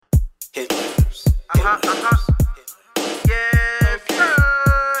Hitlers. Yes, sir.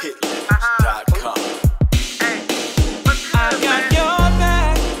 Hitlers.com. Hey, what's good, I got man? your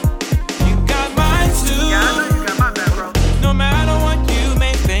back, you got mine too. Yeah, I know you got my back, bro. No matter what you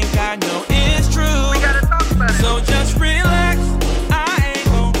may think, I know it's true. We gotta talk about it. So just relax, I ain't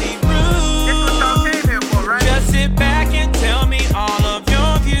gonna be This what y'all rude. came here for, right? Just sit back and tell me all of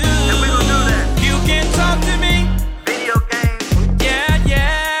your views. And we gonna do that. You can talk to me, Video games.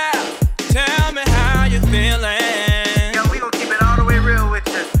 yeah. Tell me how you feeling. Yo, we gonna keep it all the way real with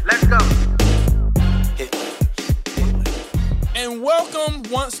you. Let's go. And welcome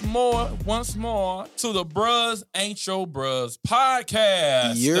once more to the Bruhs Ain't Your Bruhs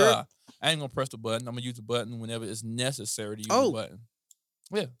podcast. Yeah. I ain't gonna press the button. I'm gonna use the button whenever it's necessary to use Oh. the button.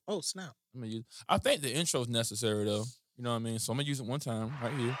 Yeah, Oh, snap. I'm gonna use. I think the intro's necessary though. You know what I mean? So I'm gonna use it one time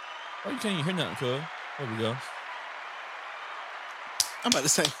right here. Oh, you can't even hear nothing, cuz. There we go. I'm about to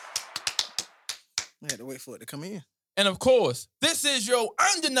say. I had to wait for it to come in. And of course, this is your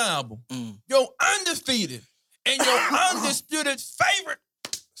undeniable, Mm. your undefeated, and your undisputed favorite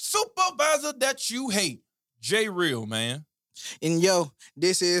supervisor that you hate, J Real, man. And yo,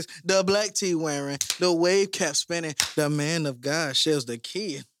 this is the black tee wearing, the wave cap spinning, the man of God shells the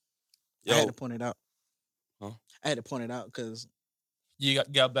kid. I had to point it out. Huh? I had to point it out because You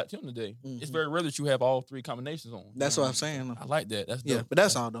got back to him today. It's Mhm. very rare that you have all three combinations on. that's what I'm saying. I like that. That's Yeah, dope. but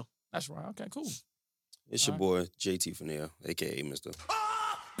that's all though. That's right. Okay, cool. It's your boy JT Fennell, aka Mr.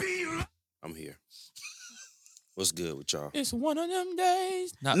 I'm here. What's good with y'all? It's one of them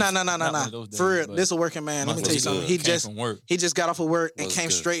days. No. Not one of those For real, days, this a working man. Let me but tell you what's something. good? He came just from work. he just got off of work and What's came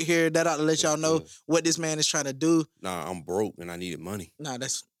good? straight here. That ought to let y'all What's know good? what this man is trying to do. Nah, I'm broke and I needed money. Nah.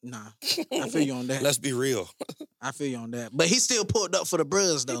 I feel you on that. Let's be real. I feel you on that. But he still pulled up for the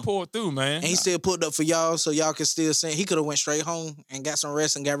Bruhs He though. pulled through, man. And he still pulled up for y'all so y'all can still sing. He could have went straight home and got some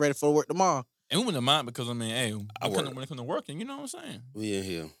rest and got ready for work tomorrow. And we wouldn't mind because I mean, hey, I when work. it comes to working, you know what I'm saying? We in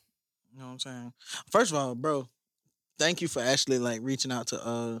here. You know what I'm saying? First of all, bro, thank you for actually like reaching out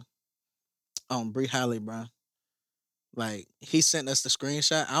to Bree Holly, bro. Like he sent us the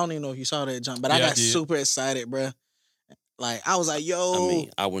screenshot. I don't even know if you saw that jump, but I Yeah, I got did. super excited, bro. Like I was like, yo. I mean,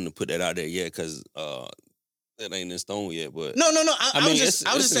 I wouldn't have put that out there yet because that ain't in stone yet. But No. I I mean, was just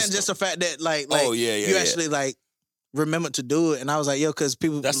it's saying in just the fact that like oh yeah, you yeah. actually like remembered to do it. And I was like, yo, because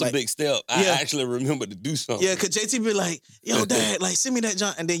people That's like, a big step. I Yeah. actually remember to do something. yeah, because JT be like, yo, dad, like send me that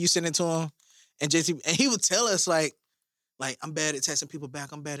jump. And then you send it to him. And JT, and he would tell us like I'm bad at texting people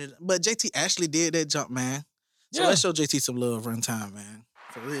back. I'm bad at it. But JT actually did that jump, man. So Yeah. let's show JT some love run time, man.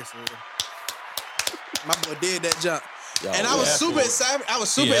 For real, for real. My boy did that jump. Y'all, And I was yeah, super for it. excited. I was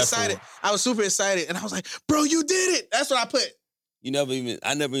super Yeah, for excited. it. I was super excited. And I was like, bro, you did it. That's what I put.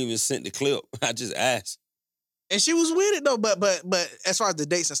 I never even sent the clip. I just asked. And she was with it though. But as far as the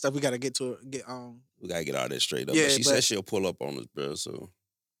dates and stuff, we gotta get We gotta get all that straight up. Yeah, but she but- said she'll pull up on us, bro. So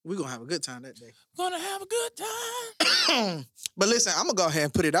we're gonna have a good time that day. Gonna have a good time. But listen, I'm gonna go ahead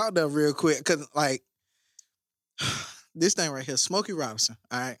and put it out there real quick. Cause like this thing right here, Smokey Robinson,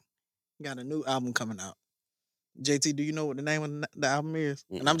 all right, got a new album coming out. JT, do you know what the name of the album is?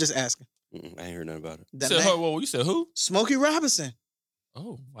 And I'm just asking. I ain't heard nothing about it. The You said, name- whoa, you said who? Smokey Robinson.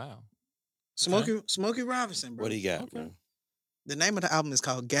 Oh, wow. Smokey Robinson, bro. What he got, Okay. bro? The name of the album is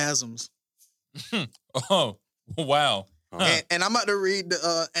called Gasms. Oh, wow. Huh? And I'm about to read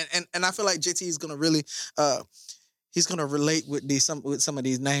the and I feel like JT is gonna really he's gonna relate with some of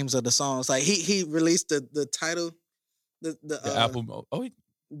these names of the songs. Like he released the title, the album. Oh,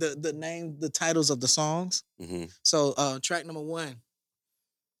 the name, the titles of the songs. Mm-hmm. So track number 1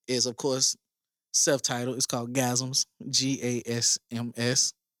 is of course self-titled. It's called Gasms,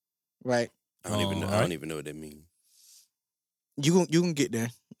 Gasms. Right? I don't even know. I Alright. don't even know what that means. You can get there.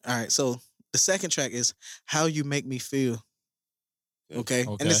 All right. So the second track is How You Make Me Feel. Okay.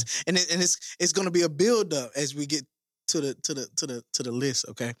 Okay. And it's gonna be a build up as we get to the list.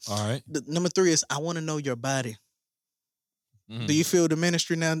 Okay. all right. The number 3 is I Want to Know Your Body. Mhm. Do you feel the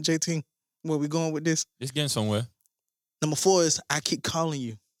ministry now, JT? Where we going with this? It's getting somewhere. Number 4 is I Keep Calling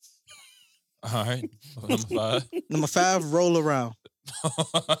You. All right. Number 5. Number 5, Roll Around.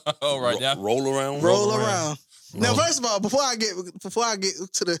 All right. Now, Roll around. Roll around. around. Now, Roll. first of all, before I get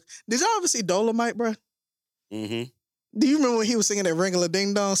to the, did y'all ever see Dolomite, bro? Mm-hmm. Do you remember when he was singing that Ring a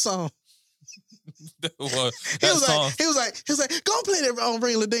Ding Dong song? well, He that was song. like, go play that on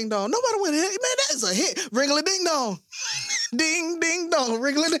Ring a Ding Dong. Nobody went hit. Man, that is a hit. Ring a Ding Dong. Ding ding dong.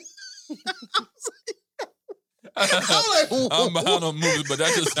 Ring a ding. I'm like, I'm behind on movies, but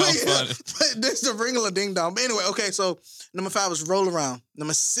that just sounds funny. But this the Ring a Ding Dong. But anyway, okay, so number 5 is Roll Around.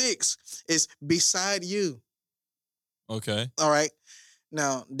 Number 6 is Beside You. Okay. All right.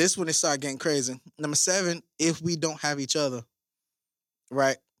 Now, this when it started getting crazy. Number 7, if we don't have each other,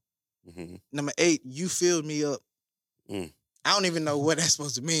 right? Mm-hmm. Number 8, you filled me up. Mm. I don't even know what that's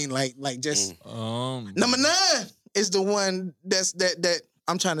supposed to mean. Like just Number 9 is the one that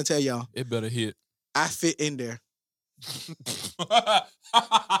I'm trying to tell y'all. It better hit. I fit in there. Mr.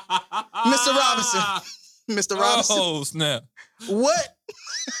 Mr. Robinson. Mr. Robinson. Oh, snap. What?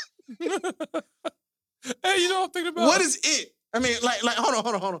 Hey, you know what I'm thinking about? What is it? I mean, like,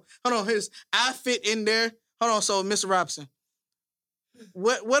 hold on. Here's I fit in there. Hold on. So, Mr. Robinson,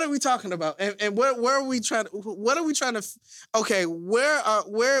 what are we talking about? And where are we trying to? What are we trying to? Okay, where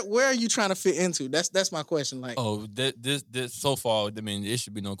are you trying to fit into? That's my question. Like, Oh, this so far, I mean, it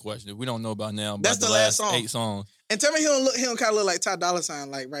should be no question. If we don't know about now, about That's the the last last song. 8 songs. and tell me he don't kind of look like Ty Dolla $ign,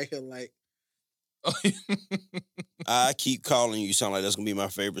 like right here, like. I keep calling you. You sound like that's gonna be my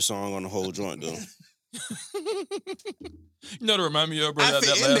favorite song on the whole joint, though. You know to remind me of, bro, I that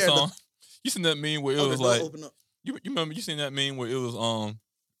fit in last there, though. song. You seen that meme where it Oh, the was door like open up. you remember you seen that meme where it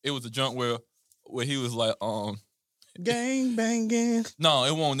was a junk where he was like Gang banging. no,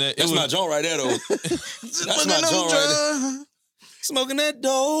 it wasn't that. It That's was my joint right there, though. That's my Smoking on joint right there. drugs. Smoking that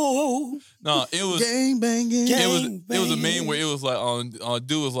dough. no, it was Gang banging. Gang- it was a meme where it was like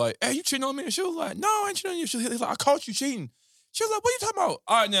dude was like, "Hey, you cheating on me?" And she was like, "No, I ain't cheating on you." She was like, "I caught you cheating." She was like, "What are you talking about?"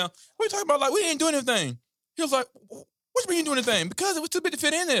 All right, now what are you talking about? Like we ain't doing anything. He was like, "What you mean you doing anything?" Because it was too big to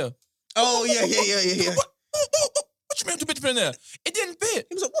fit in there. Oh yeah. What you mean too big to fit in there? It didn't fit.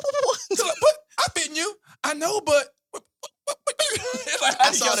 He was like, She's like, "What? I fit in you. I know, but." It's like, how I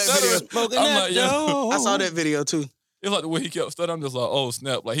he saw kept that stuttering. video. Smoking I'm that like, yo. dough. I saw that video too. It's like the way he kept stuttering. I'm just like, oh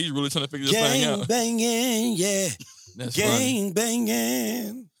snap! Like he's really trying to figure this thing Gang out. banging, yeah. That's funny. Gang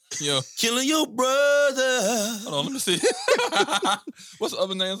banging. Yo, Killing your brother. hold on, let me see. What's the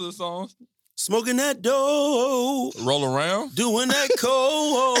other names of the songs? Smoking that dough. Roll around. Doing that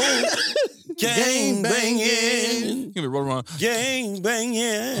cold. Gang banging. Give me roll around. Gang Oh,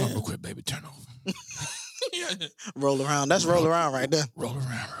 banging. real quick, baby, turn over. Yeah, Roll around. That's roll around right there. roll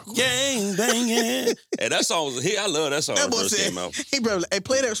around real quick. Gang banging. Hey, that song was a hit. I love that song That when it boy first said, came out. he probably, hey,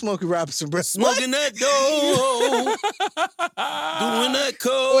 play that Smokey Robinson, bro. What? Smoking that dough. Doing that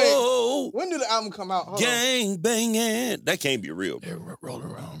cold. When did the album come out? Hold on. Gang banging. That can't be real. Yeah, roll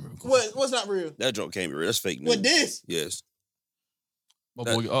around real quick. What's not real? That joke can't be real. That's fake news. What this? Yes. My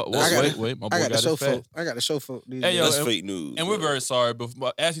That- boy, I gotta- wait, my boy I got to got show his fat. folk. I got to show folk. These Hey, yo, days. That's and- fake news. And we're bro. very sorry,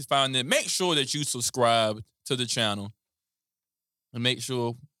 but as he's finding it, make sure that you subscribe to the channel. And make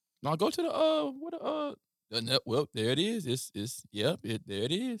sure now go to well, there it is. There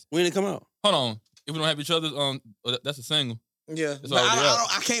it is. When did it come out? Hold on. If we don't have each other's that's a single. Yeah, It's but already out.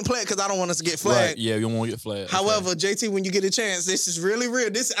 I can't play it because I don't want us to get Right. flagged. Yeah, you don't want to get flagged. Okay. However, JT, when you get a chance, this is really real.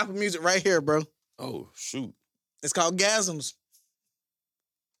 This is Apple Music right here, bro. Oh, shoot. It's called Gasms.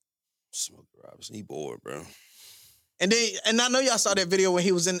 Smokey Robinson. He bored, bro. And I know y'all saw that video when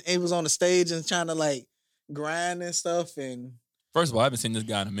he was on the stage and trying to like grind and stuff. And First of all, I haven't seen this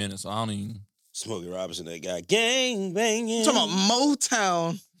guy in a minute, so I don't even. Smokey Robinson, that guy. Gang banging. talking about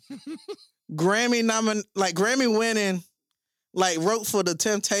Motown, Grammy winning, like wrote for the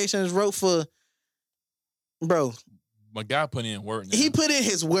Temptations, wrote for, bro. My guy put in work. Now. He put in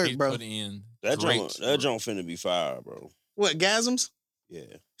his work, He bro. put in That great joint finna be fire, bro. What Gasms? Yeah.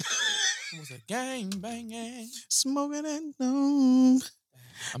 What was that? Gang banging. Smoking and home,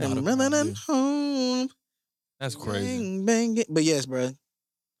 I'm not and a running fan, and home. That's crazy. Bang, bang. But yes, bro.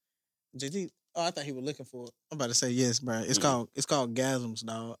 JT. Oh, I thought he was looking for it. I'm about to say yes, bro. It's called Gasms,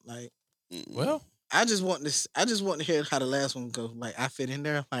 dog. Like, Mm-mm. Well, I just want to hear how the last one goes. Like, I fit in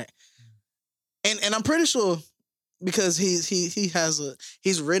there, like, and I'm pretty sure because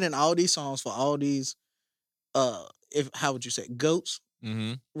he's written all these songs for all these how would you say goats,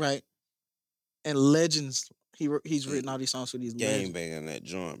 mm-hmm. right? And legends. He's written all these songs for these Gang legends. banging that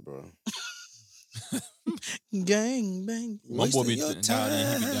joint, bro. Gang bang. My boy be Wasting your dialed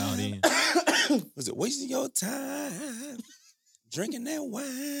in. He be dialed in. Was it wasting your time? Drinking that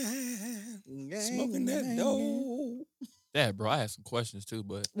wine. Gang, Smoking that bang. dough. Yeah, bro. I had some questions too,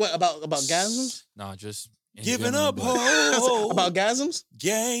 but What about Gasms? nah, just in Giving general, up but- hope. About Gasms?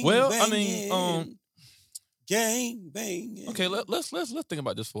 Gang Well, I banging. mean, gang banging. Okay, let's think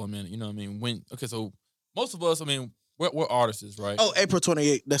about this for a minute. You know what I mean? So most of us, I mean, we're artists, right? Oh, April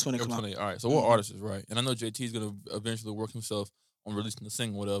 28th. That's when it April comes out. 28. All right, so we're artists, right? And I know JT's gonna eventually work himself on releasing the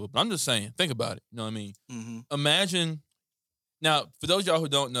single, whatever. But I'm just saying, think about it. You know what I mean? Mm-hmm. Imagine now, for those of y'all who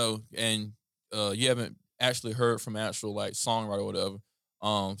don't know, and you haven't actually heard from an actual like songwriter or whatever.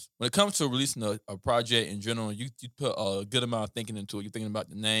 When it comes to releasing a project in general, you put a good amount of thinking into it. You're thinking about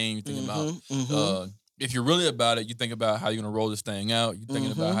the name, you're thinking about if you're really about it, you think about how you're gonna roll this thing out. You're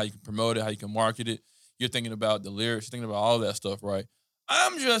thinking about Mhm. how you can promote it, how you can market it. You're thinking about the lyrics. You're thinking about all that stuff, right?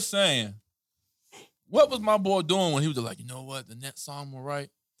 I'm just saying, what was my boy doing when he was like, you know what, the next song will write,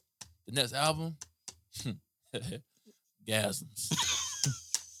 the next album, gasms.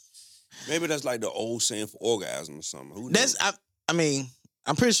 Maybe that's like the old saying for orgasm or something. Who knows? That's I mean,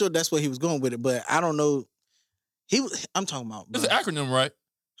 I'm pretty sure that's where he was going with it, but I don't know. I'm talking about, It's bro. an acronym, right?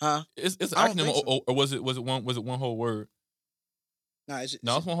 Huh? It's an I don't acronym, think so. or was it one whole word? No, it's just,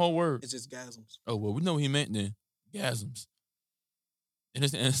 No, it's one whole word. it's just gasms. Oh well, we know what he meant then. Gasms. And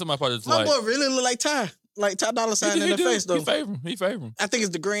somebody probably just My like, boy really look like Ty Dolla Sign in the do. face though. He favor him. He favor him. I think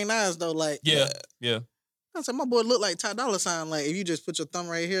it's the green eyes though. Like, Yeah, yeah. I said my boy look like Ty Dolla Sign. Like, if you just put your thumb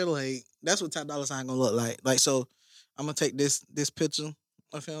right here, like that's what Ty Dolla Sign gonna look like. Like, so I'm gonna take this picture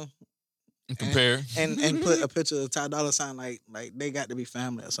of him And compare. and put a picture of Ty Dolla Sign. Like they got to be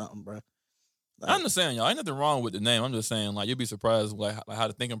family or something, bro. I understand, y'all. Ain't nothing wrong with the name. I'm just saying, like, you'll be surprised like how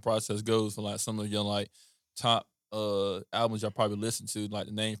the thinking process goes for like some of your like top albums y'all probably listen to. Like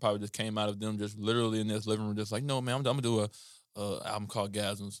the name probably just came out of them just literally in this living room, just like, no man, I'm gonna do a album called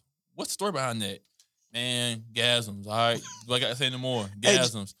Gasms. What's the story behind that? Man, Gasms. All right, do I got to say no more? Hey,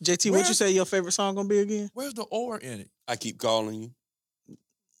 Gasms. JT, what you say your favorite song gonna be again? Where's the or in it? I keep calling you.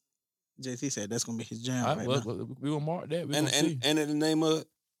 JT said that's gonna be his jam All right right, now. well, we gonna mark that. We And gonna see. and in the name of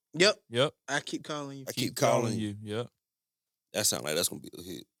Yep, Yep. I keep calling you. I keep calling you. Yep. That sound like that's gonna be a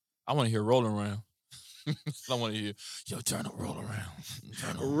hit. I want to hear rolling around. I want to hear yo turn up, roll around.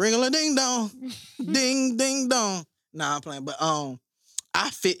 Turn up. Ring a ding dong, ding ding dong. Nah, I'm playing, but I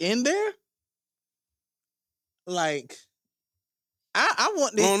fit in there. Like, I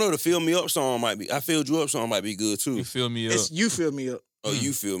want I this. don't know. The Fill Me Up song might be. I Filled You Up song might be good too. You feel me up? It's you fill me up. Oh,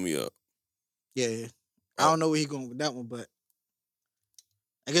 you fill me up. Yeah, I don't know where he going with that one, but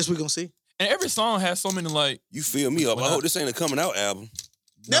I guess we gonna see. And every song has so many like. You fill me up. Well, I hope this ain't a coming out album.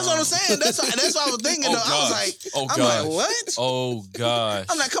 That's what no. I'm saying. That's what I was thinking. Oh, though. I was gosh. like, Oh, I'm gosh. like, what? Oh gosh.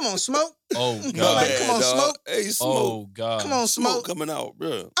 I'm like, come on, smoke. Oh Like, god. come on, dog. Smoke. Hey, Smoke. Oh god. Come on, Smoke smoke. coming out, bro.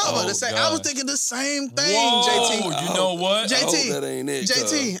 I was about Oh, to say, I was God. thinking the same thing, Whoa, JT. you know what? I hope JT, that ain't it.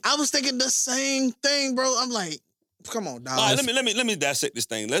 JT, I was thinking the same thing, bro. I'm like, come on, dog. All right, let me dissect this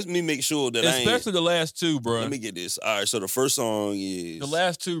thing. Let me make sure that I ain't. Especially the last two, bro. Let me get this. All right, so the first song is The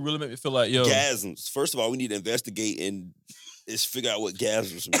last two really make me feel like, yo, gasms. First of all, we need to investigate and figure out what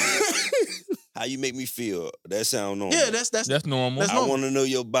gasms mean. How you make me feel? That sound normal. Yeah, that's that's normal. That's I normal. want to know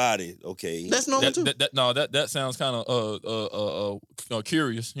your body. Okay. That's normal too. that sounds kind of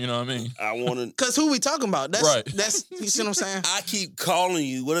curious. You know what I mean? I want to. Cause who we talking about? That's Right. That's you see what I'm saying? I keep calling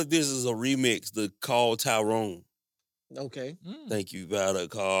you. What if this is a remix to Call Tyrone? Okay. Mm. Thank you, better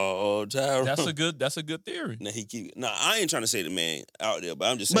call Tyrone. That's a good theory. Now he keep. Nah, I ain't trying to say the man out there,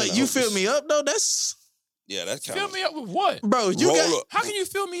 but I'm just saying. But I you hope feel this- me up though? That's Yeah, that's kind Fill of me up with what? bro. You roll, got How can you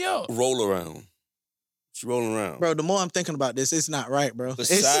fill me up? roll around. She rolling around. bro. The more I'm thinking about this, it's not right, bro. It's,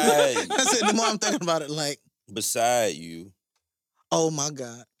 Beside- I said the more I'm thinking about it, like, Beside you, oh my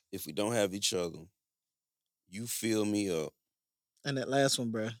god. if we don't have each other, you fill me up. And that last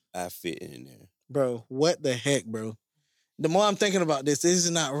one, bro. I fit in there. Bro, what the heck, bro? The more I'm thinking about this is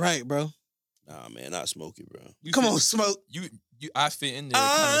not right, bro. Nah, man, not Smokey, bro. You Come fit- on, smoke. You I fit in there. It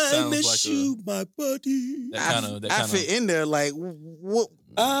kind of I sounds miss like you, my buddy. I fit in there like what?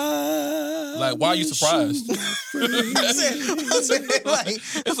 I Like, why are you miss surprised? my friend. I said, like,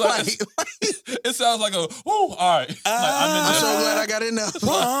 It's like- it sounds like a all right. Like, I'm I'm so in there. glad I got in there.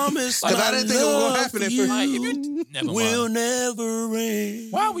 Promise, Because I my didn't think it was gonna love happen for at you first. Like, if you- never mind. will never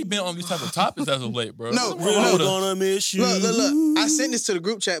end. Why are we been on these type of topics as of late, bro? No, What's Really wrong with us? gonna miss you. Look. I sent this to the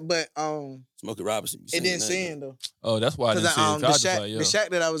group chat, but Smokey Robinson. it didn't send though. Oh, that's why I didn't Because see it. 'Cause I the was just shack, like, yo. the shack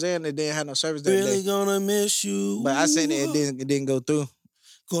that I was in, it didn't have no service that Really day. gonna miss you. But I sent it, it didn't go through.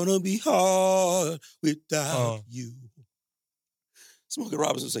 Gonna be hard without Oh. you. Smokey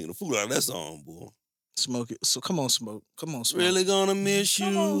Robinson singing the fool out of that song, boy. Smoke it. So come on, smoke. Come on, smoke. Really gonna miss you.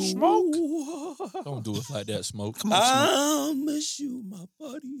 Come on, Smoke. Don't do us like that, Smoke. Come on, smoke. I'll miss you, my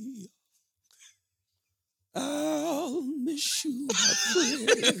buddy. I'll miss you, my friend.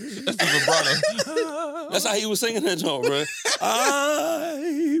 That's the vibrato. That's how he was singing that song, bro.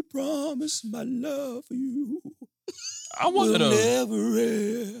 I promise my love for you I will wanted to. never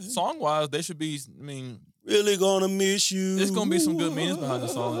end. Song wise, they should be. I mean, Really gonna miss you. there's gonna be some good meanings behind the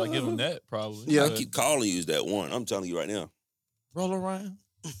song. I give them that probably. Yeah. I But keep calling you that one. I'm telling you right now. roll around.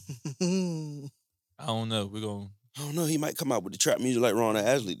 I don't know. We're gonna. I don't know. He might come out with the trap music like Ron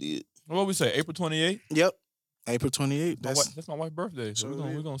Ashley did. What we say? April 28th. Yep. April 28th. That's my wife's birthday. So Sure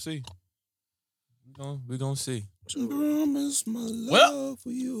we're is. gonna see. We gonna see. Promise my love Well, for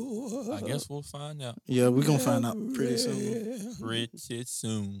you. I guess we'll find out Yeah, we're gonna find out pretty soon. pretty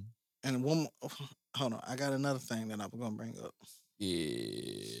soon. And one more, hold on, I got another thing that I'm gonna bring up.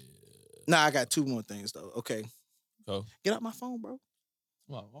 Yeah. Nah, I got two more things though. Okay. Go. Get out my phone, bro.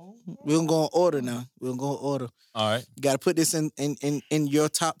 Well, We're gonna go in order now. We're gonna go in order. all right. You gotta put this in your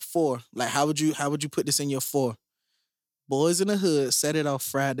top four. Like how would you put this in your four? Boys in the Hood, Set It Off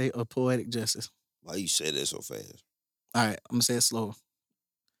Friday, or Poetic Justice? Why you say that so fast? All right, I'm gonna say it slower.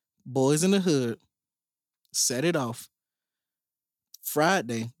 Boys in the Hood, Set It Off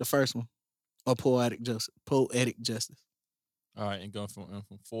Friday, the first one, or Poetic Justice. Poetic Justice. All right, and going from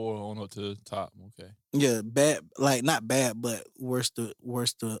 4 on up to the top. Okay. Yeah, bad, like not bad, but worst the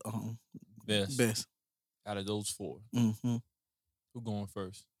Best. best. Out of those 4. Mm-hmm. Who going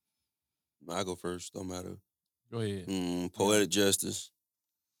first? I go first. Don't matter. Go ahead. Poetic Justice.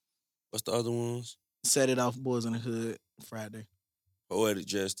 What's the other ones? Set It Off, Boys in the Hood Friday. Poetic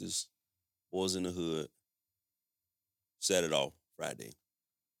Justice. Boys in the Hood. Set It Off Friday.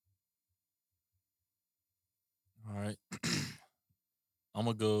 All right. I'm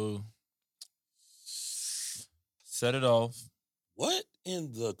gonna go Set It Off. What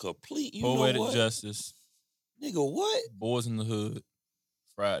in the complete? You Poetic know what? Justice. Nigga, what? Boys in the Hood.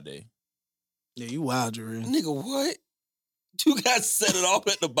 Friday. Yeah, you wild, Jerry. Nigga, what? You got Set It Off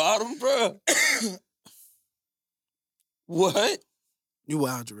at the bottom, bro. What? You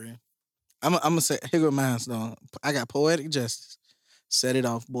wild, Jerry. I'm gonna say here go mine though. I got Poetic Justice. Set It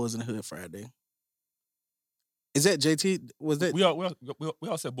Off, Boys in the Hood Friday. Is that JT? Was that We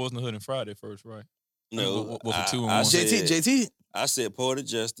all said Boys in the Hood and Friday first, right? No. What for 2 and 1? I JT? said- JT? I said Poetic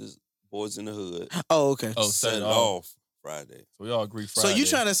Justice, Boys in the Hood. Oh, okay. Oh, Set It Off. Off Friday. So we all agree So Friday. you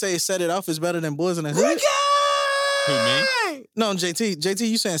trying to say Set It Off is better than Boys in the Hood? Who, me? No, JT. JT,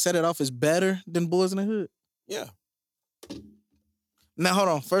 you saying Set It Off is better than Boys in the Hood? Yeah. Now hold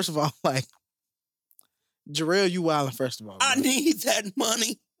on. First of all, like Jarrell, you wildin'. First of all, I bro. need that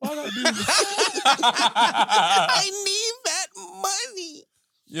money. I need that money.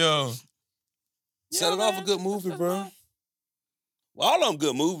 Yo. Set It Off a good movie, bro. Well, all of them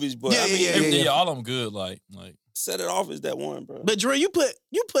good movies, but Yeah, I mean, yeah. All of them good. Like. Set It Off is that one, bro. But Jarrell, you put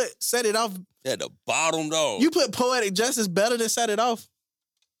Set It Off. At the bottom, though. You put Poetic Justice better than Set It Off.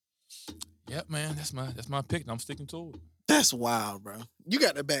 Yep, man. That's my pick. And I'm sticking to it. That's wild, bro. You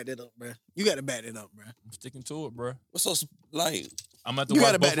got to back that up, bro. You got to back that up, bro. I'm sticking to it, bro. What's so like? I'm at to You got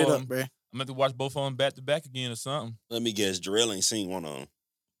watch to both back of that them. up, bro. I'm at to watch both of them back to back again or something. Let me guess. Jarrell ain't seen one of them.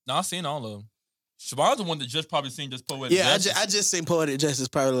 No, I've seen all of them. Siobhan's the one that just probably seen just Poetic Yeah, Justice. I just seen Poetic Justice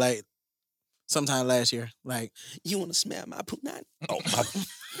probably like sometime last year. Like, You want to smell my punani? Oh, my.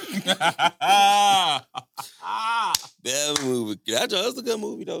 That movie. That's a good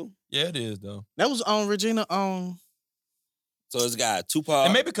movie, though. Yeah, it is though. that was on Regina So it's got Tupac,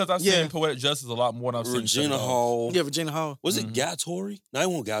 And maybe because I've yeah. seen Poetic Justice a lot more than I've seen Regina Set It Off. Hall. yeah, Regina Hall. Was Mhm. it Guy Tori? No, it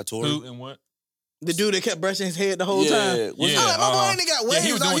wasn't Guy Tori. Who and what? The dude that kept brushing his head the whole time. Was Yeah, I'm like, my boy ain't got Yeah, waves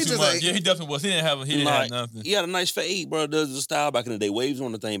he was on. doing He too just much. like Yeah, he definitely was. He didn't have Like, nothing. He had a nice fade, bro. There's a style back in the day. Waves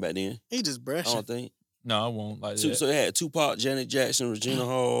on the thing back then. he just I brushing. don't think. No, I won't like So that. it had Tupac, Janet Jackson, Regina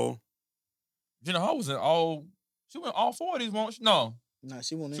Hall. Regina Hall was in all. She went all 4 of these, won't she? No, Nah,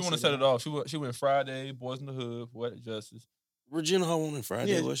 she won't. she want to set it off. She went Friday, Boys in the Hood, Poetic Justice. Regina Hall on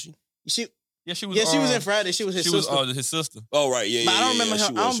Friday, Yeah. was she? She Yeah, she was. she was in Friday. She was his She sister. was his sister. Oh, right. Yeah, but yeah, I don't yeah, remember yeah. her.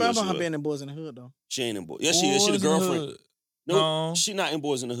 She I don't was, she remember was, her she being in Boys in the Hood though. She ain't in Boys. Yeah, she is. She the Boys in the girlfriend. Hood. No, No. she not in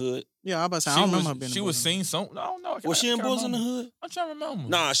Boys in the Hood. Yeah, I was about to say I don't remember her being. She in was Boys in seen some. I don't know. Was she in Boys in the Hood? I'm trying to remember.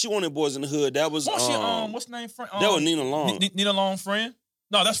 Nah, she wasn't in Boys in the Hood. That was What's she? What's the name? Friend. that was Nina Long. Nina Long friend.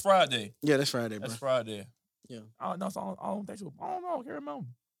 No, that's Friday. Yeah, that's Friday, bro. That's Friday. Yeah. I don't think she was. I don't know. I can't remember.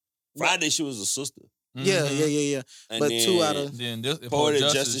 Friday, she was a sister. Yeah, Mhm. yeah. And But then 2 out of Then this Poetic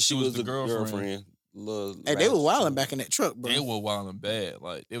Justice, Justice, she was the girlfriend. girlfriend. Little hey, they were ratchet wilding too. back in that truck, bro. They were wilding bad.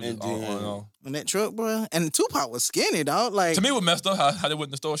 Like it was And all then- on. In that truck, bro. And Tupac was skinny, dog. Like, To me, it messed up how they went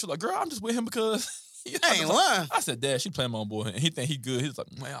in the store. She was like, "Girl, I'm just with him because." I ain't lying. I said, "Dad, she playing my boy, and he think he good." He's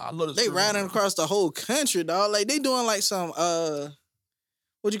like, "Man, I love this." They girl." riding across the whole country, dog. Like they doing like some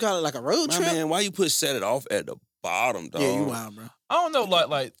what you call it, like a road My trip? man, why you put Set It Off at the bottom, dog? Yeah, you wild, bro. I don't know,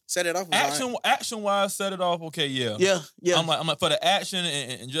 like Set it off. Was action wise, Set It Off. Okay, yeah, Yeah. I'm like for the action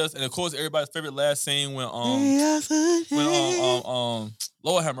and of course everybody's favorite last scene when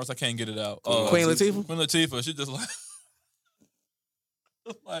Lord have mercy, I can't get it out. Queen Latifah? Queen Latifah, she just like,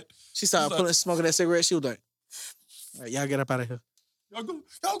 like She started She's like- smoking that cigarette. She was like, all right, y'all get up out of here. y'all go,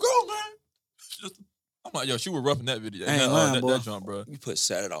 man. Just, I'm like, yo, she was rough in that video. I ain't lying, boy. that jump, bro. You put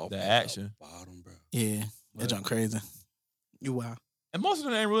Set It Off The at action. the bottom, bro. Yeah, that junk crazy. You wild. And most of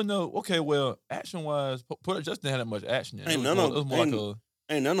them ain't really know. Okay, well, action wise, Poetic Justice didn't have that much action in it. Ain't It none was of more like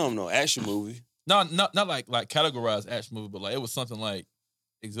a ain't none of them no action movie. not like categorized action movie, but like it was something like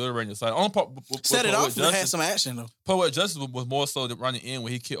exhilarating. Side. Only part Set it Poetic off. It had Justice- some action though. Poetic Justice was more so around the end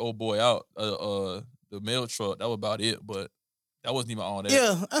when he kicked old boy out, the mail truck. That was about it, but that wasn't even all that.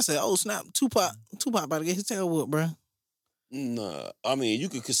 Yeah, I said, oh snap, Tupac about to get his tail whooped, bro. Nah, I mean you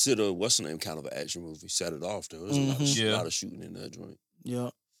could consider what's the name kind of an action movie. Set it off though. There's a lot of, Yeah. lot of shooting in that joint.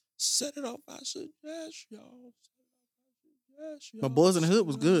 Yeah. Set it off, I suggest y'all. But Boys in the Hood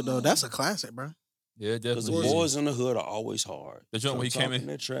was good though. That's a classic, bro. Yeah, Because definitely. the boys in the hood are always hard. The joint when he came in-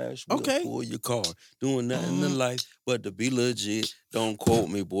 that trash, Okay. pull your car, doing nothing in life but to be legit. Don't quote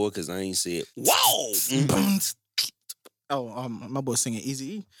me, boy, because I ain't said whoa. Oh, my boy singing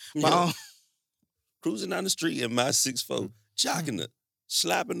Easy E. Yeah. But, Cruising down the street in my 6'4", jocking her,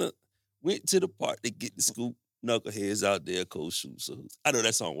 slapping her. Went to the park to get the scoop. Knuckleheads out there, cold shoes. So I know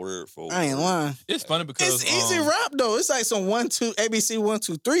that's on word for. I ain't lying. It's funny because It's easy rap though. It's like some 1, 2, ABC 1,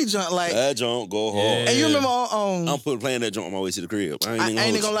 2, 3 junk. Like, That joint go hard. Yeah. and you remember on I'm playing that joint on my way to the crib. I ain't I even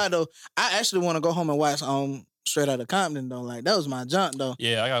ain't hold gonna you. lie though. I actually want to go home and watch Straight Outta Compton though. Like that was my junk though.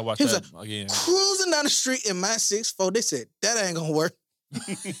 Yeah, I gotta watch He was that again. Cruising down the street in my 6'4", they said that ain't gonna work.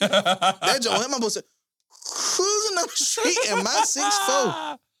 That joint, my boy said, cruising down the street in my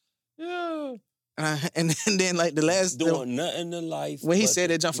 6'4". Yeah. And then like the last Doing nothing in life. when he but said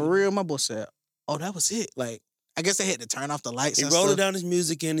to that jump for be- real, my boy said, "Oh, that was it." Like, I guess they had to turn off the lights. He and rolled stuff. down his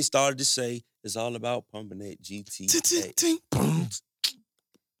music and he started to say, "It's all about pumping that GTA." Ting, boom.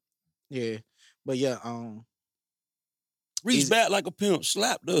 Yeah, but yeah, Reach Easy. back like a pimp,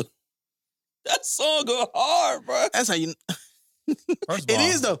 slap the. That song go hard, bro. that's how you. First of It all,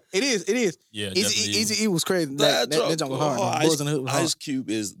 is though. It is. Yeah, definitely. Easy E was crazy. That jump was hard. though. Boys in the Hood was hard. Ice Cube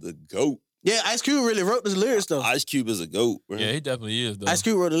is the GOAT. Yeah, Ice Cube really wrote the lyrics though. Ice Cube is a GOAT, bro. Yeah, he definitely is though. Ice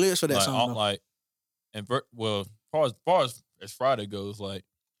Cube wrote the lyrics for that like, song. Though. like, and well, as far as Friday goes, like,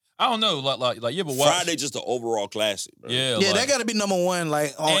 I don't know, like you ever watch Friday just an overall classic, bro. Yeah, Yeah, like, that got to be number one,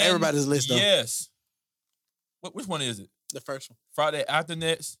 like on and everybody's list though. Yes. Which one is it? The first one. Friday After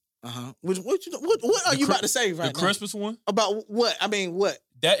Next, What are The you Chri- about to say right the now? Christmas one. About what? I mean, what?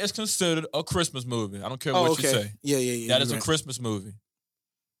 That is considered a Christmas movie. I don't care Oh, what okay. you say. Yeah. That you is right. a Christmas movie.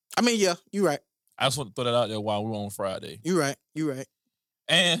 I mean, yeah, you right. I just want to throw that out there while we're on Friday. You right.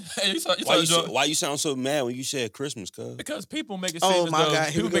 And you saw Why you sound so mad when you said Christmas, cuz? because people make it Oh, seem as my though God,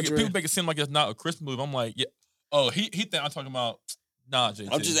 here we people go, make Dre. it seem like it's not a Christmas movie. I'm like, yeah. Oh, he think I'm talking about JT.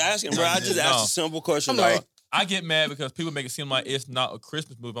 I'm just asking, bro. I just No. asked a simple question. I'm like, dog. I get mad because people make it seem like it's not a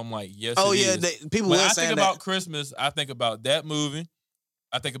Christmas movie. I'm like, yes. oh it yeah, is. people When were I saying think that. about Christmas, I think about that movie.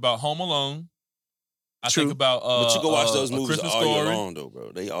 I think about Home Alone. I True. think about But you can watch those A movies Christmas all year Story. long, though,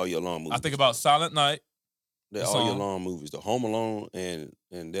 bro. They all year long movies. I think about Silent Night. They're the all year song. long movies. The Home Alone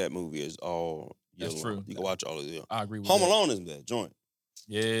and that movie is all year That's long. true. You can watch all of them. I agree with Home that. Alone is that joint.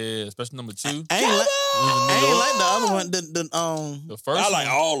 Yeah, especially number 2. I ain't, New like the other one. The first I like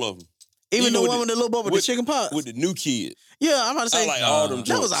one, all of them. Even the with one with the little boy with the with- chicken pox. With the new kid. Yeah, I'm about to say I like all them That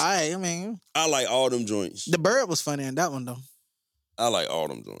that was joints. alright. I mean, I like all them joints. the bird was funny in that one though. I like all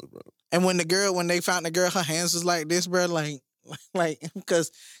them joints, bro. And when they found the girl, her hands was like this, bro. Like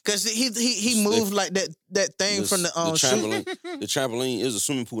because he moved like that thing from the shoe. trampoline. The trampoline is a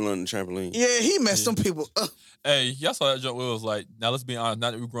swimming pool on the trampoline. Yeah, he messed some people up. hey, y'all saw that joke where it was like, now let's be honest,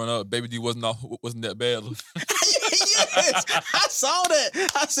 now that we're growing up, Baby D wasn't that bad. Yes, I saw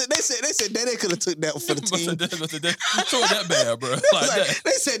that. I said they said Daddy could have took that one for the team. So that bad, bro. Like Like, that.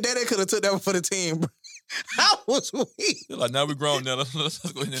 they said Daddy could have took that one for the team, bro. How was we? They're like, now we're grown now. Let's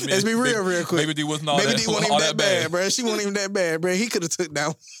go ahead and admit Let's be real, real quick. Baby D wasn't all Baby that, D wasn't all even that bad, bro. She wasn't even that bad, bro. He could have took that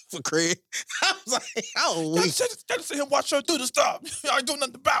one for Craig. I was like, oh, we. Just see him watch her do the stuff. Y'all ain't doing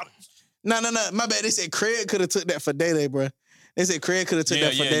nothing about it. No. My bad. They said Craig could have took that for Day, bro. They said Craig could have took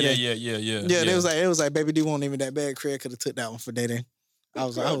that for Day. Yeah. It was like Baby D wasn't even that bad. Craig could have took that one for Day. I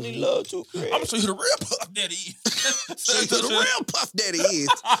was love to I'm gonna show you the real Puff Daddy. show you who the real Puff Daddy is.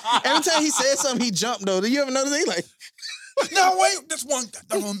 Every time he said something, he jumped though. Did you ever notice? He like, Now wait, this one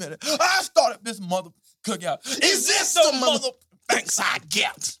minute. I started this mother cookout. Is this the mother thanks I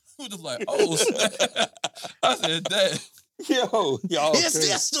get? Who just like, oh snap. I said that. Yo, y'all. is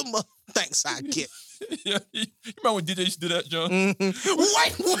this the thanks I get? Yeah, you remember when DJ used to do that, John? Wait,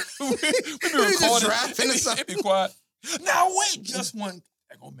 we be just recording. rapping or something. It be quiet. Now wait just one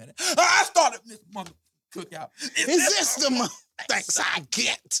minute. I started this mother cookout. is this the thanks I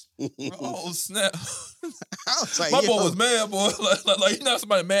get? Oh snap! I was like, My yo. boy was mad, boy. Like you know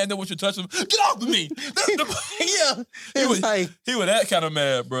somebody mad that what you touch him. Get off of me! Yeah, he was like, he was that kind of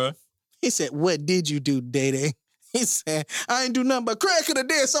mad, bro. he said, "What did you do, Day?" He said, I ain't do nothing, but Craig could have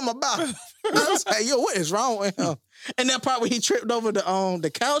did something about it. I was like, yo, what is wrong with him? And that part where he tripped over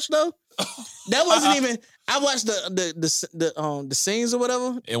the couch though, that wasn't even. I watched the scenes or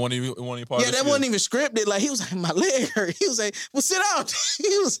whatever. It wasn't even part. Yeah, of the that wasn't even scripted. Like he was like, my leg hurt. He was like, well, sit down.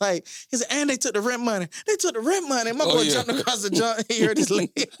 He said, and they took the rent money. They took the rent money. My boy jumped across the jump. He hurt his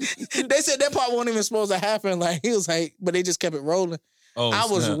leg. They said that part wasn't even supposed to happen. Like he was like, but they just kept it rolling. Oh, I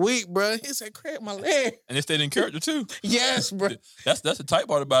was snap. weak, bro. He said, crack my leg. And they stayed in character too. Yes, bro. That's the tight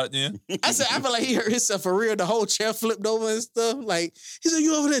part about it. Then I said, I feel like he hurt himself for real. The whole chair flipped over and stuff. Like he said,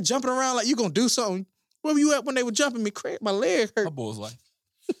 you over there jumping around like you gonna do something. Where were you at when they were jumping me? Crack my leg hurt. my boy was like,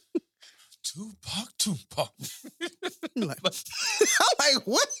 Tupac. I'm like,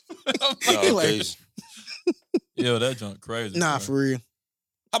 what? No, Like- crazy. Yo, that junk crazy. Nah, man. for real.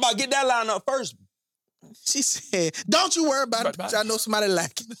 How about get that line up first? She said, don't you worry about it. But- I know somebody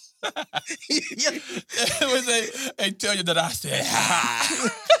like it. Yeah. It was they tell you that I said,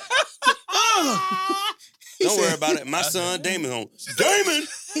 He Don't said- worry about it. My son Damon home. Damon.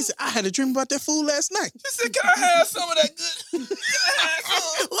 He said, I had a dream about that food last night. He said, can I have some of that good?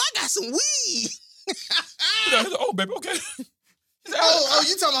 Oh, I got some weed. He said, oh, baby, okay. He said, Oh,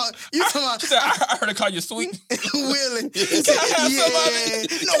 you talking about He said, I heard her call you sweet. Willie. He Can said, I have some of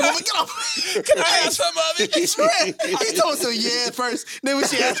it? No, woman, get off. Can I have some of it? He told us some yeah first. Then when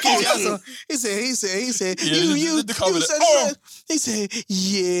she asked him, he said, Yeah, you the comment, such oh. a. He said,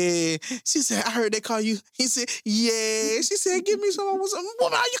 yeah. She said, I heard they call you. He said, yeah. She said, give me some. I was,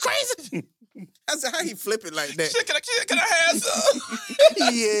 woman, are you crazy? I said, how he flip it like that? Shit, can I have some?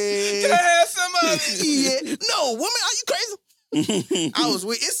 Yeah. Can I have some of it? Yeah. No, woman, are you crazy? I was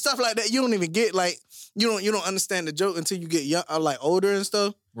weak. It's stuff like that you don't even get. Like you don't understand the joke until you get young, like older and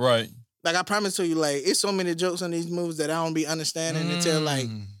stuff. Right. Like I promise to you, like it's so many jokes in these movies that I don't be understanding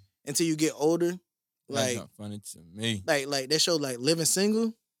until you get older. That's Like not funny to me. like that show like Living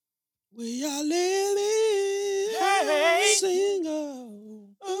Single. We are living single.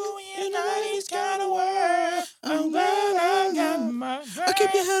 Ooh, in these kind of world, I'm glad I got my I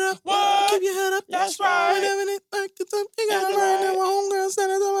keep your head up. What? Keep your head up. That's right. Whenever it like the thump, you gotta learn that my homegirl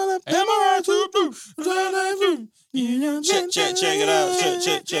standing on my left. Am I right to do? Check it out.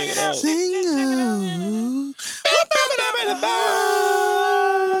 Check it out. Single.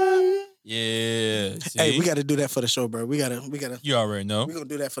 Yeah. See? Hey, we got to do that for the show, bro. We gotta. You already know. We're gonna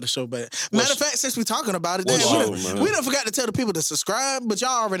do that for the show, but matter of fact, since we talking about it, What damn, show, man? we don't forgot to tell the people to subscribe, but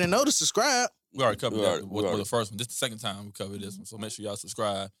y'all already know to subscribe. We already covered We that already- we with already- the first one. This is the second time we covered this one, so make sure y'all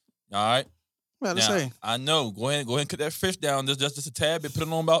subscribe. All right. Well, Now, say, I know. Go ahead and cut that fish down just a tad bit. Put it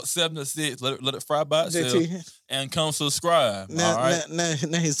on about 7 to 6. Let it fry by itself, JT. and come subscribe. Now, all right. now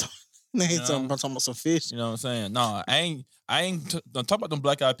he's talking know? about some fish. You know what I'm saying? Nah, I ain't don't talk about them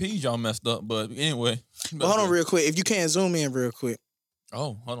black eyed peas y'all messed up. But anyway. But hold on, real quick. If you can zoom in real quick.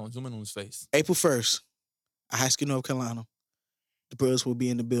 Oh, hold on. Zoom in on his face. April 1st, High School, North Carolina. The Bros will be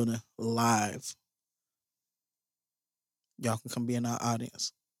in the building live. Y'all can come be in our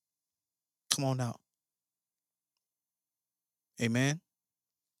audience. Come on out. Amen.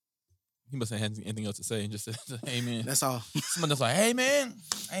 He must have had anything else to say and just said, amen. That's all. Someone that's like, amen.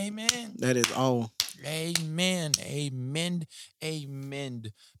 Amen. That is all. Amen. Amen. Amen.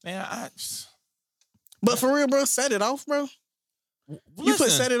 Man, But for real, bro, set it off, bro. You put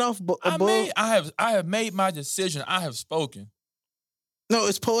set it off above. I have made my decision. I have spoken. No,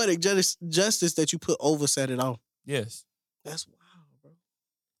 it's poetic justice that you put over set it off. Yes. That's wild, bro.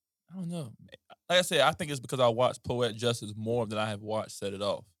 I don't know. Like I said, I think it's because I watched Poetic Justice more than I have watched Set It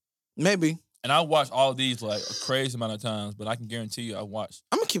Off. Maybe. And I watched all these like a crazy amount of times, but I can guarantee you I watched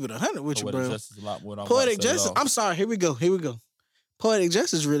I'm gonna keep it 100 with you, Poetic bro. Justice a lot more than I Poetic watched Set It justice. Off. I'm sorry. Here we go. Poetic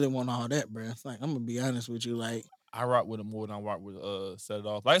justice really want all that, bro. It's like I'm gonna be honest with you. Like I rock with it more than I rock with Set It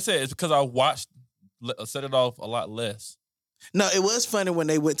Off. Like I said, it's because I watched Set It Off a lot less. no, it was funny when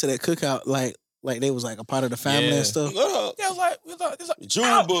they went to that cookout. Like they was like a part of the family Yeah. and stuff. Look Yeah, it was like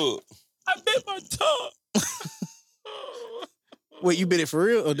Junebug. I bit my tongue. Wait, you bit it for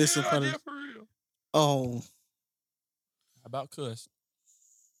real or this is Yeah, I funny? did for real. Oh, About cuss.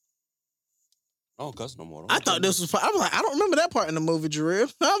 I don't cuss no more. I thought this was. I was like, I don't remember that part in the movie,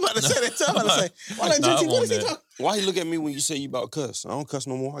 Jarrell. I'm about to say that. I'm about to say, I'm like, Nah, JT, I what is he want that. talking? Why you look at me when you say you about cuss? I don't cuss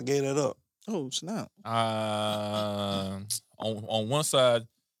no more. I gave that up. Oh snap! On one side,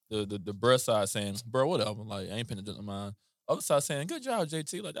 the breast side saying, bro, whatever. Like, I ain't paying attention to mine. Other side saying, good job,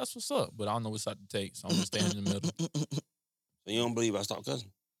 JT. Like, that's what's up. But I don't know which side to take. So I'm going to stand in the middle. So you don't believe I stopped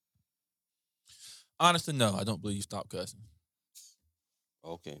cussing? Honestly, no. I don't believe you stopped cussing.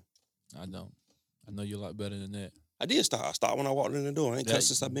 Okay. I don't. I know you're a lot better than that. I did stop. I stopped when I walked in the door. I ain't That- cussed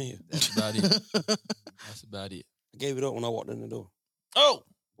since I've been here. That's about it. That's about it. I gave it up when I walked in the door. Oh,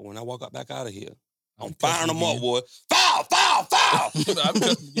 But when I walk back out of here, I'm I'm firing them cussing up, boy. Foul, foul, foul. I'm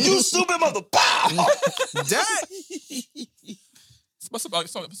cussing again. You stupid mother. Foul. That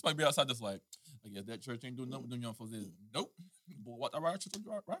Somebody be outside just like, I guess that church ain't doing nothing with them young folks. Nope. Boy, what? I ride church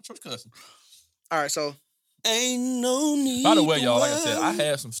cussing. all right. So Ain't no need. By the way, to y'all, like I said, I worry.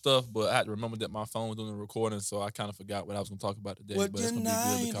 had some stuff, but I had to remember that my phone was doing the recording, so I kind of forgot what I was going to talk about today. What But it's going to be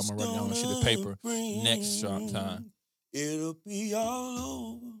good because I'm going to write down on a sheet of paper next time. It'll be all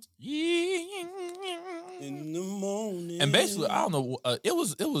over Yeah. in the morning. And basically, I don't know. It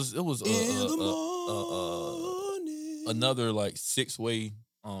was in the morning. another like 6-way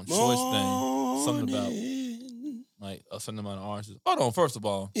choice thing. Something about like a certain amount of oranges. Hold on. First of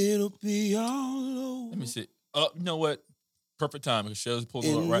all, It'll be all over. let me see. You know what? Perfect time because Shell's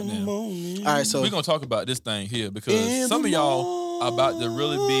pulling up in right the now. morning. all right. So We're gonna talk about this thing here because In some the of y'all are about to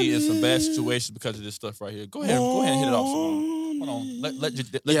really be in some bad morning. situations because of this stuff right here. Go ahead and hit it off. Simone. Hold on. Let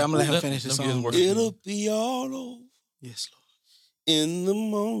Yeah, I'm gonna let him finish his let him get his song. words in. It'll be all over yes, Lord. in the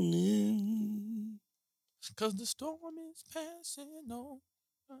morning. Cause the storm is passing over.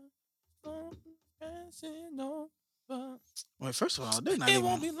 Storm is passing over. Wait, first of all, they're not It even.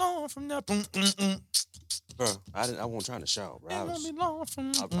 won't be long from now. Bro, I wasn't trying to shout, bro. It I, won't was, be long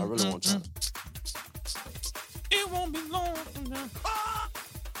from now. I really wasn't trying to. It won't be long from now.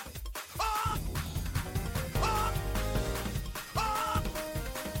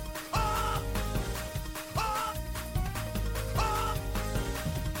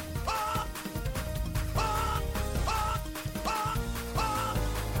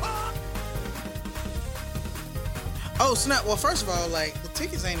 Oh snap! Well, first of all, like the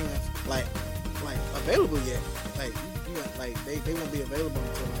tickets ain't even like available yet. Like you like they won't be available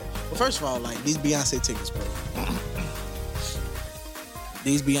until like. Well, first of all, like these Beyonce tickets, bro.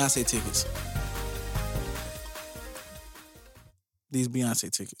 These Beyonce tickets. These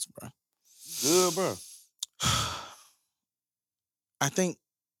Beyonce tickets, bro. Good, bro. I think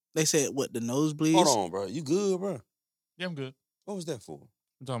they said what the nosebleeds. Hold on, bro. You good, bro? Yeah, I'm good. What was that for? What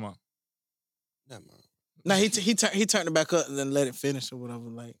you talking about? Never mind. No, he turned it back up and then let it finish or whatever.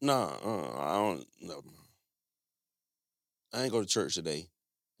 Like Nah, I don't. Never mind. I ain't go to church today,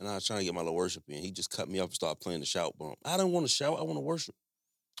 and I was trying to get my little worship in. He just cut me off and started playing the shout bump. I don't want to shout. I want to worship.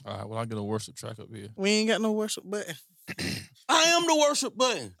 All right, well, I get a worship track up here. we ain't got no worship button. I am the worship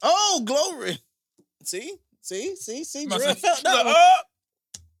button. Oh, glory! See. My Drill son- felt she's that like, one.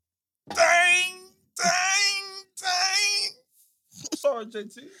 Dang. I'm sorry,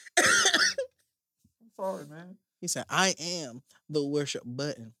 JT. I'm sorry, man. He said, "I am the worship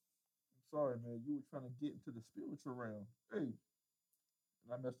button." I'm sorry, man. You were trying to get into the spiritual realm. Hey. And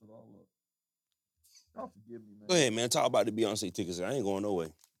I messed it all up. Y'all forgive me, man. Go ahead, man. Talk about the Beyonce tickets. I ain't going no way.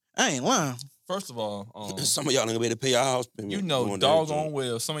 I ain't lying. First of all, Some of y'all ain't gonna be able to pay your house payment. you know going to doggone everything.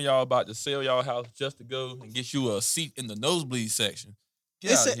 well some of y'all about to sell y'all house just to go and get you a seat in the nosebleed section.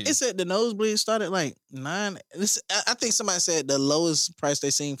 Get out of here. It said the nosebleeds started like $9. I think somebody said the lowest price they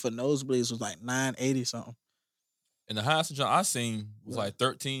seen for nosebleeds was like $9.80 something. And the highest one I seen was like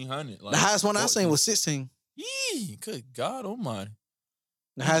 1,300. Like The highest one I seen 14. was 16. Yee, good God Almighty.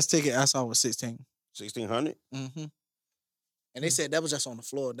 The highest ticket I saw was 16. 1,600. Mm-hmm. And they said that was just on the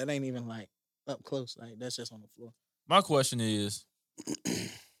floor. That ain't even like up close. Like that's just on the floor. My question is,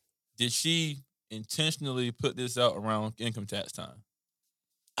 did she intentionally put this out around income tax time?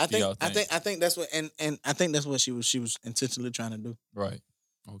 I Do y'all think think? I think that's what and I think that's what she was intentionally trying to do. Right.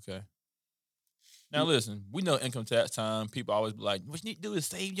 Okay. Now listen, we know income tax time. People always be like, "What you need to do is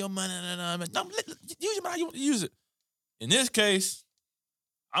save your money." No, use your money. You want to use it. In this case,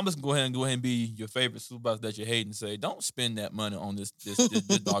 I'm just gonna go ahead and be your favorite supervisor that you hate and say, don't spend that money on this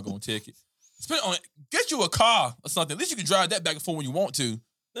doggone ticket. Spend it on get you a car or something. At least you can drive that back and forth when you want to.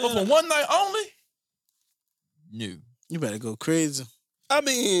 But for one night only, no. You better go crazy. I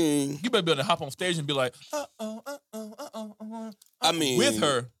mean, You better be able to hop on stage and be like, I mean, with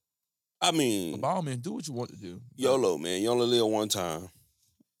her. I mean, By all means, do what you want to do. YOLO, man. You only live one time.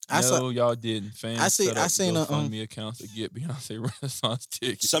 I No, saw y'all didn't. Fans I see- set I up seen a, GoFundMe accounts to get Beyonce Renaissance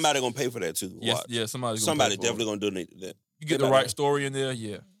tickets. Somebody gonna pay for that too. Yes, Watch. yeah, somebody's gonna Somebody pay for definitely it. gonna donate to that. You get the right story in there,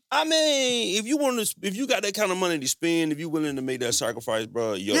 yeah. I mean, if you got that kind of money to spend, if you willing to make that sacrifice,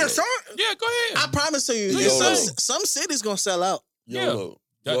 bro, YOLO. Yeah, sure. Yeah, go ahead. I promise to you, Do your some cities gonna sell out. YOLO.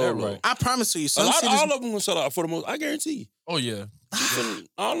 Got that YOLO. right. I promise to you, A some lot, cities. all of them gonna sell out for the most. I guarantee you. Oh yeah.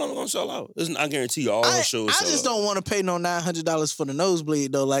 All of them gonna sell out. Listen, I guarantee you, all I shows. just sell out. don't want to pay no $900 for the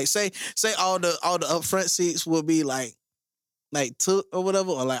nosebleed though. Like say all the upfront seats will be like took or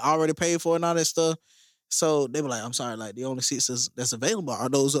whatever, or like already paid for and all that stuff. So they be like, I'm sorry, like the only seats that's available are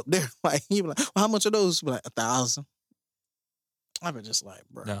those up there. Like you be like, well, how much are those? Be like 1,000. I be just like,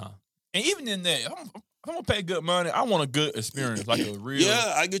 bro. Nah. And even in that, if I'm gonna pay good money, I want a good experience, like a real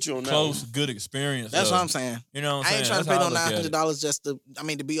Yeah, I get you on that. close, good experience. That's though. what I'm saying. You know what I I'm ain't saying? trying to pay That's no how I look at it. $900 just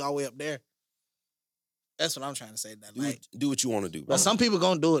to be all the way up there. That's what I'm trying to say. That Do, like, do what you want to do. but some people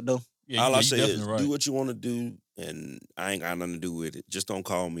gonna do it though. Yeah, All yeah, I you say is definitely right. do what you want to do, and I ain't got nothing to do with it. Just don't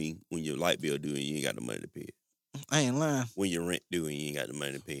call me when your light bill due and you ain't got the money to pay it. I ain't lying. When your rent due and you ain't got the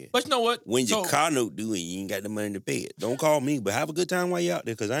money to pay it. But you know what? When your So- car note due and you ain't got the money to pay it. Don't call me, but have a good time while you out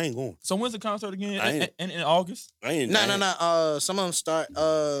there, because I ain't going. So when's the concert again? I ain't- In August? I ain't. No. Some of them start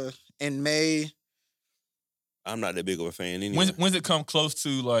in May. I'm not that big of a fan anyway. When's it come close to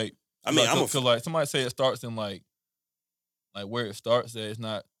like? I mean, like, I'm a. cause like somebody say it starts in like where it starts at. It's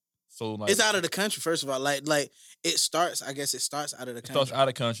not so like It's out of the country. First of all, like it starts. I guess it starts out of the it country. starts out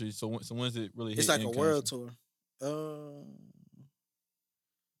of country. So when's it really? It's hit like a in world country? tour.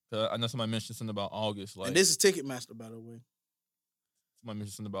 'Cause I know somebody mentioned something about August. Like And this is Ticketmaster, by the way. somebody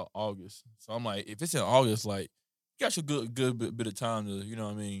mentioned something about August. So I'm like, if it's in August, like you got your good bit of time to, you know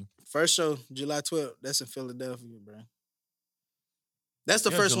what I mean? First show, July 12th. That's in Philadelphia, bro. That's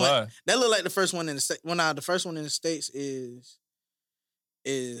the Yeah, first July. one. That look like the first one in the States. Well, nah, the first one in the States is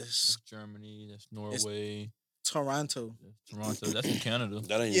That's Germany. That's Norway. Toronto. That's Toronto. That's in Canada.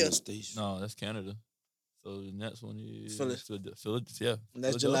 That ain't Yeah. in the States. No, that's Canada. So the next one is Philly. Yeah, And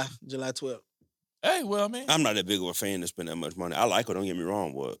that's Philadelphia. July 12th. Hey, well, I mean, I'm not that big of a fan to spend that much money. I like it. Don't get me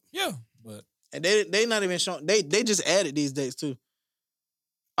wrong, but yeah, but And they not even showing. They just added these dates too.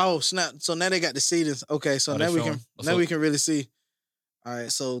 Oh snap! So now they got the seatings. Okay, so Oh, they now we showing- can so- we can really see. All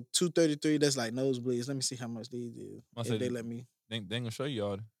right, so 233. That's like nosebleeds. Let me see how much these is. I If said- they let me. they ain't gonna show you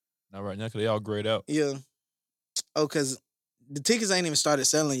all. Not right now because they all grayed out. Yeah. Oh, cause the tickets ain't even started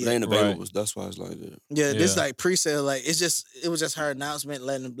selling it yet. ain't available. That's why it's like that. Yeah, this Yeah. like pre-sale. Like it was just her announcement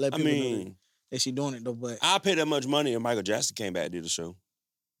let I people know mean, that she doing it though. But I pay that much money if Michael Jackson came back and did a show.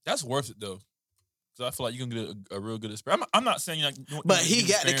 That's worth it though, because I feel like you can get a real good experience. I'm not saying like, he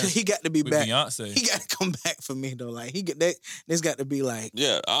got to be with back. Beyonce. He got to come back for me though. Like he get that. This got to be like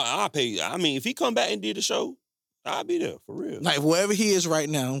Yeah, I pay. I mean, if he come back and did a show, I'll be there for real. wherever he is right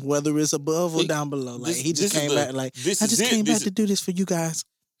now, whether it's above or He- down below. Like this- he just this is came the- back. Like this I is just it. came This back to do this for you guys.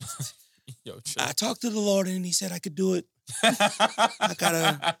 Yo, chill. I talked to the Lord and he said I could do it. I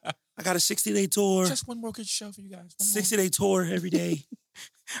got a 60-day tour. Just one more good show for you guys. One more. 60-day tour every day.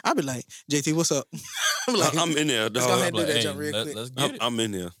 I'll be like, JT, what's up? I'm like, I'm in there, Let's go ahead dog. and do that Hey, jump real quick. Let's get it. I'm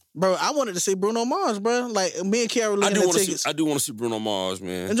in there. bro, I wanted to see Bruno Mars, bro. Like me and Kiara I looking do at want to tickets. see. I do want to see Bruno Mars,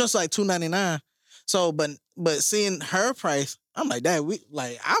 man. It's just like $2.99. So, but seeing her price, I'm like, dang, I'll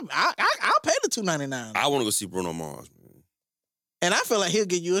pay the $2.99. I want to go see Bruno Mars, man. And I feel like he'll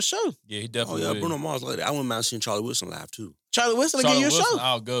give you a show. Yeah, he Oh definitely. yeah, will. Bruno Mars like that. I wouldn't mind seeing Charlie Wilson live too. Charlie Wilson will give Charlotte you a Wilson, show.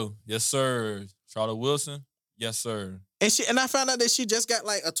 I'll go. Yes, sir. Charlotte Wilson. Yes, sir. And I found out that she just got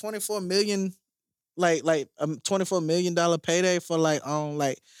like a $24 million, like $24 million payday for like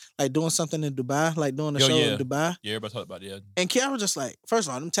doing something in Dubai, like doing a Yo, show yeah. in Dubai. Yeah, everybody talked about that. And Kiara just like, first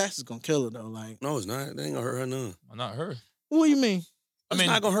of all, them taxes gonna kill her though. Like, No, it's not. They ain't gonna hurt her none. Not her. what do you mean? I It's mean,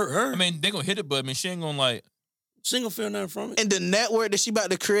 not gonna hurt her. I mean, they gonna hit it, but I mean, she ain't gonna like. she ain't gonna feel nothing from it. And the network that she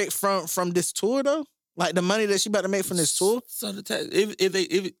about to create from this tour though, like the money that she about to make from this tour, So the tax,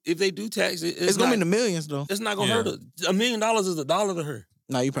 if they do tax it, it's gonna be in the millions though. It's not gonna Yeah. hurt her. $1 million is a dollar to her.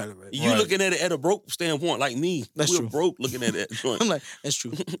 No, you probably right. You Right. looking at it at a broke standpoint, like me. That's We're true. broke looking at that joint. I'm like, that's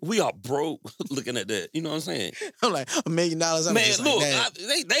true. We are broke looking at that. You know what I'm saying? I'm like, $1 million. I'm Man, just look, like,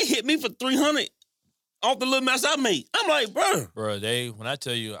 damn. they hit me for 300 off the little mess I made. I'm like, bro, Bro, when I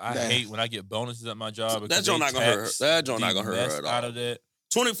tell you, I Damn. hate when I get bonuses at my job. That because joint they not gonna hurt her. tax That joint not the gonna hurt her mess at all. out of that.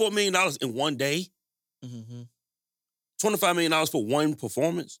 $24 million in one day, Mhm, $25 million for one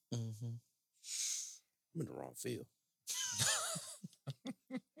performance. mhm. I'm in the wrong field.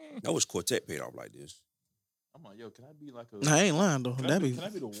 I wish Quartet paid off like this. I'm like, yo, can I be like a? I ain't lying though. Can I That be, be, can I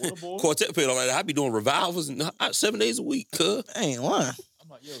be the water boy? Quartet paid off like that. I be doing revivals and 7 days a week, cuz. I ain't lying. I'm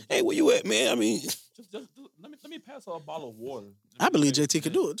like, yo, Hey, where you at, man? I mean, just let me pass her a bottle of water. I believe JT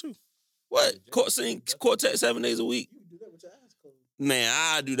could do it too. what? Quartet 7 days a week? You can do that with your eyes closed. Man,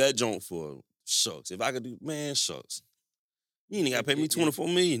 I do that joint for shucks. If I could do, man, shucks. You ain't gotta pay me $24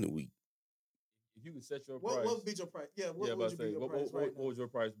 million a week. If you could set your What price. would be your price? Yeah, what yeah, would about you to be say, your what, price what, right what would your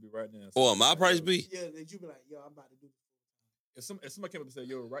price be right now? Or my price be? now? Yeah, that you be like, yo, I'm about to do this. If somebody came up and said,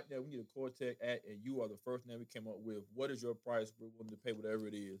 yo, right now we need a Cortec at, and you are the first name we came up with, what is your price? We're willing to pay whatever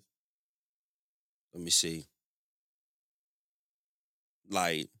it is. Let me see.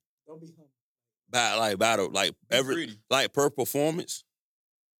 Like, Don't be humble. like Be every, greedy. like per performance.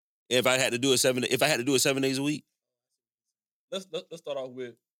 If I had to do it 7 days a week, Let's start off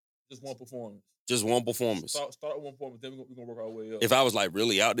with just one performance. just one performance. Start with one performance, then we're gonna work our way up. If I was like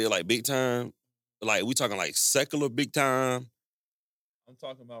really out there, like big time, like we talking like secular big time, I'm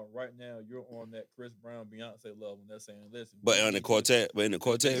talking about right now, you're on that Chris Brown, Beyonce level, and they're saying, listen. but we in the need you- quartet,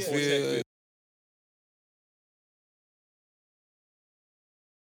 Yeah, field,